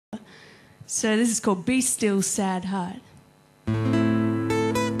So this is called Be Still, Sad Heart.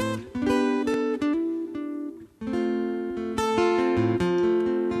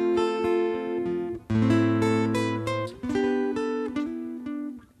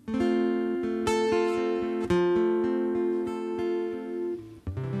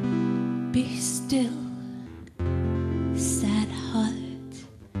 Be still, sad heart,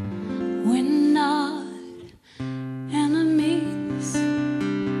 we're not enemies.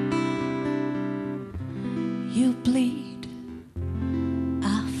 You bleed,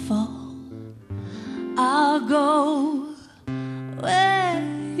 I fall, I'll go where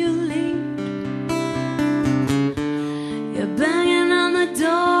you lead. You're banging on the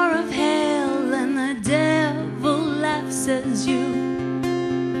door of hell and the devil laughs as you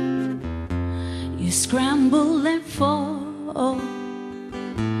scramble and fall,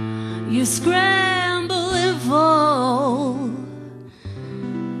 you scramble and fall.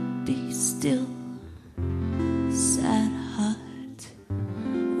 Be still, sad heart,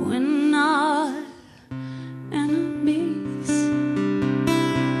 we're not enemies.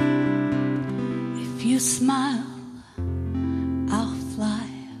 If you smile, I'll fly.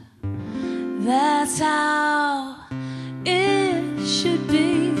 That's how it should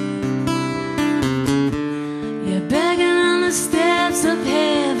be. Begging on the steps of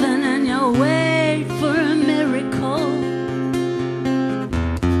heaven and you wait for a miracle.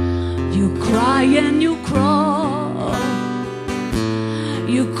 You cry and you crawl,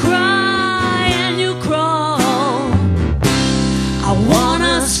 you cry and you crawl. I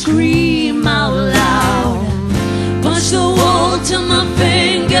wanna scream out loud, punch the wall till my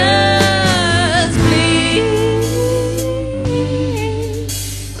fingers bleed.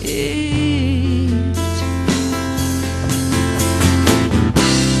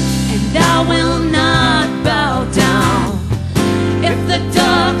 I will not bow down if the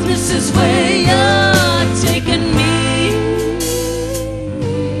darkness is where you're taking me.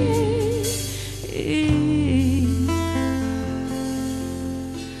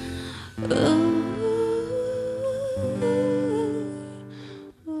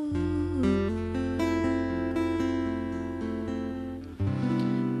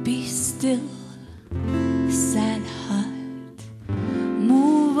 Be still, sad heart,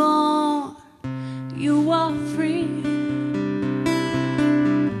 move on. You are free.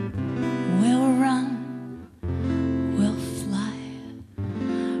 We'll run, we'll fly.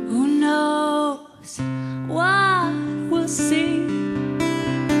 Who knows what we'll see?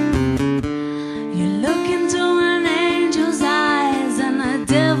 You look into an angel's eyes and the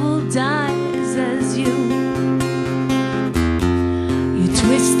devil dies as you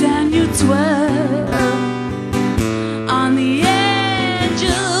twist and you twirl on the edge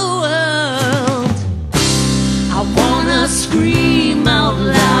of scream out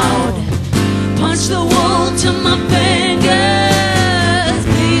loud, punch the wall till my fingers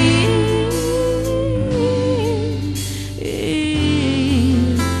bleed.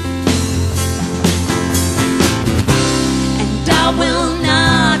 And I will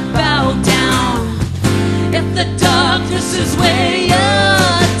not bow down if the darkness is where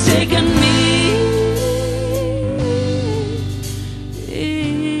you're taking me.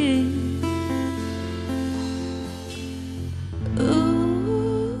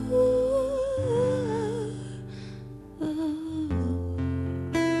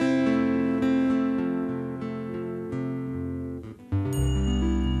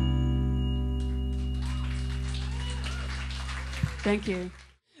 Thank you.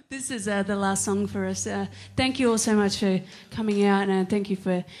 This is the last song for us. Thank you all so much for coming out, and thank you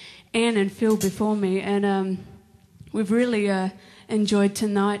for Anne and Phil before me. And we've really enjoyed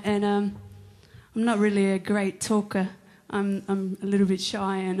tonight. And I'm not really a great talker. I'm a little bit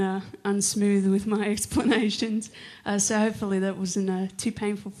shy and unsmooth with my explanations. So hopefully that wasn't too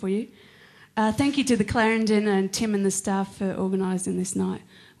painful for you. Thank you to the Clarendon and Tim and the staff for organising this night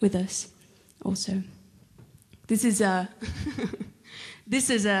with us also. This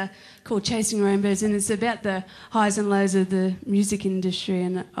is called Chasing Rainbows, and it's about the highs and lows of the music industry,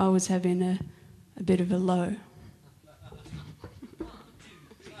 and I was having a bit of a low.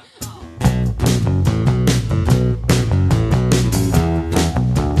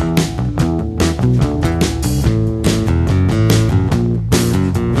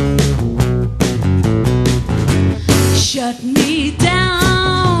 Shut me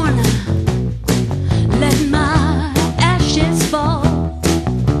down, let my ashes fall.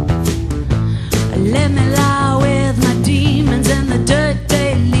 Let me lie with my demons and the dirt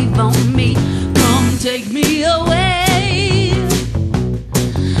they leave on me. Come take me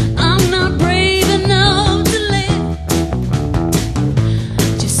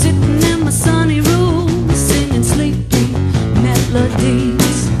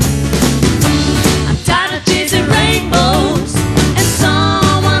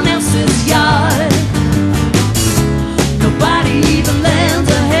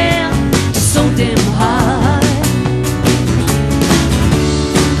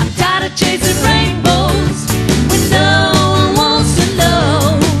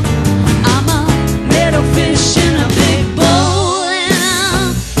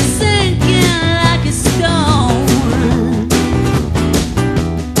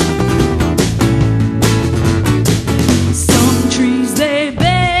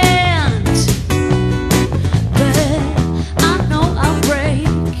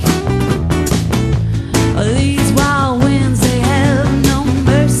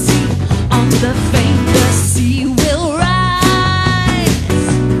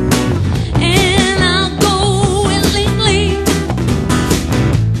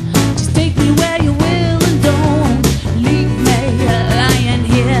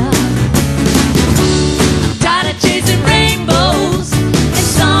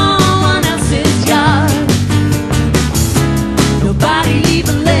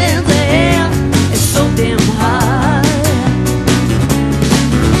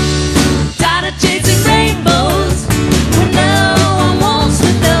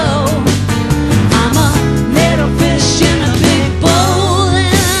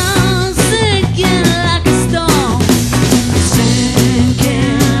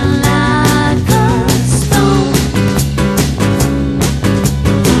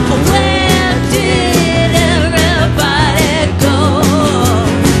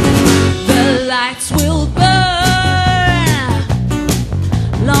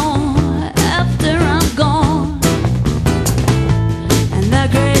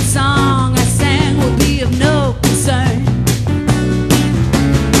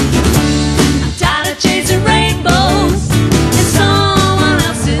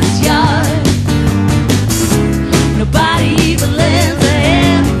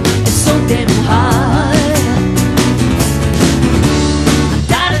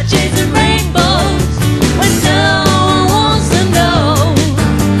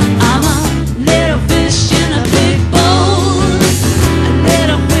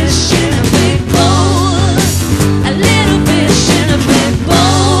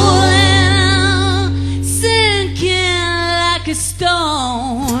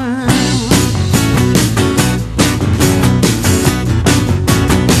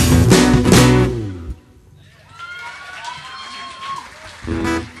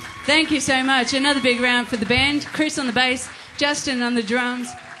Thank you so much. Another big round for the band. Chris on the bass, Justin on the drums,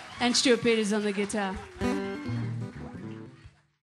 and Stuart Peters on the guitar.